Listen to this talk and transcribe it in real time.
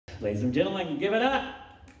Ladies and gentlemen, give it up.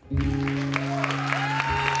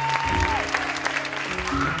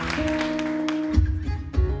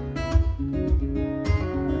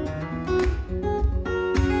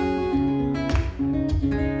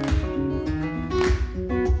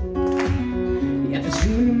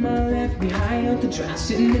 Try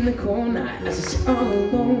sitting in the corner as I sit all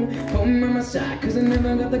alone, home by my side, cause I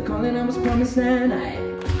never got the calling I was promised that night.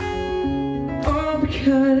 All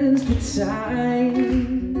because the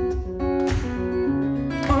time,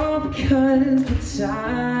 all because the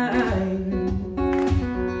time.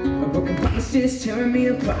 A broken promises tearing me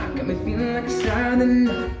apart, got me feeling like a star of the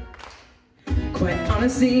night. Quite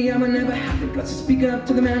honestly, I would never have the guts to speak up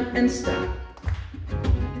to the man and stop.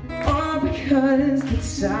 All because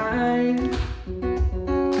the time,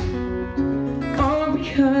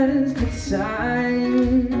 because the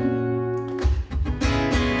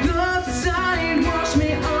tide washed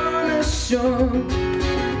me on the shore.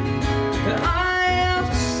 I have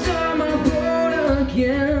to start my boat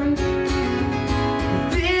again.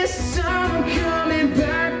 This time I'm coming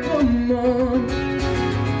back for more.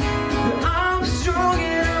 I'm strong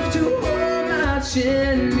enough to hold my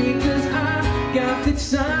chin, because I got the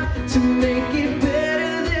time to make it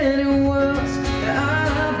better than it was.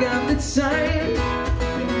 I've got the time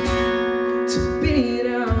to beat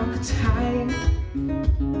out the tide.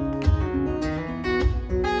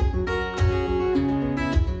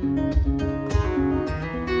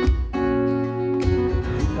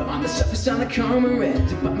 On the surface I look calm and red,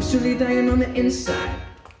 but I'm surely dying on the inside.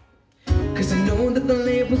 Cause I know that the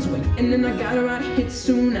label's waiting and I got a right hit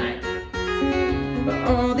tonight. But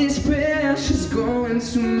all this pressure's going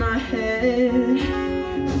to my head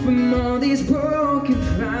from all these broken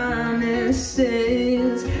promises.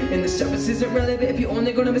 And the surface isn't relevant if you're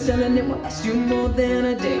only gonna be selling it. Will last you more than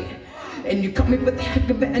a day. And you caught me for the heck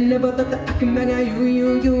of it. I never thought that I can bang at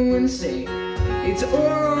you and say it's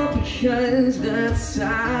all because the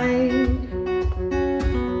tide,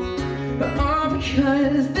 all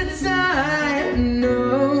because the tide.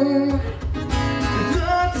 No, the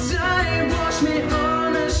tide washed me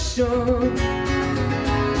on the shore.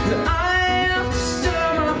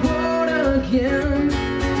 Again.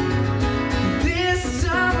 This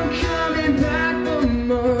time I'm coming back for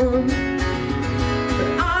more. But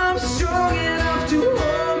I'm strong enough to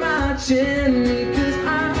hold my chin, because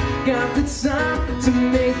I got the time to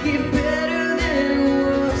make it better than it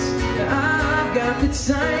was. I've got the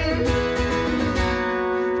time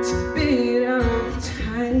to beat out the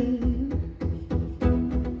time.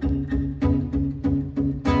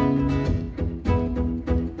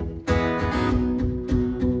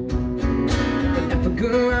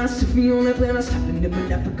 Gonna rise if we only plan on stopping. And we're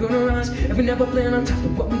never gonna rise if we never plan on top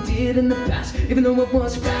of what we did in the past. Even though it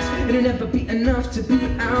was fast, it'll never be enough to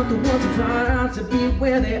beat out the ones who far out to be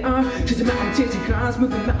where they are. Chasing mountains, chasing cars,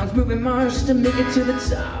 moving mountains, moving Mars, just to make it to the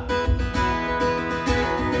top.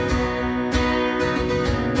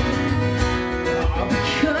 All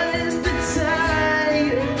because the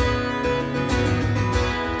tide,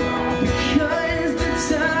 all because the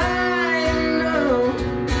tide, no.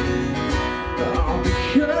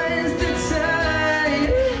 Because the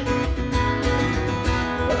tide,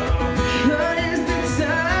 because the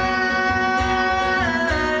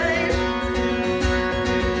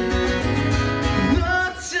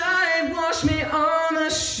tide washed me on the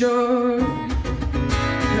shore.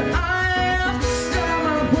 I have to start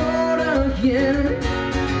my boat again.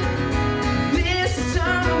 This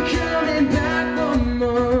time I'm coming back for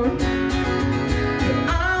more.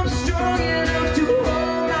 I'm strong enough to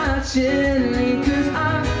hold my chin, because I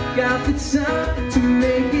got the time to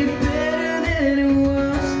make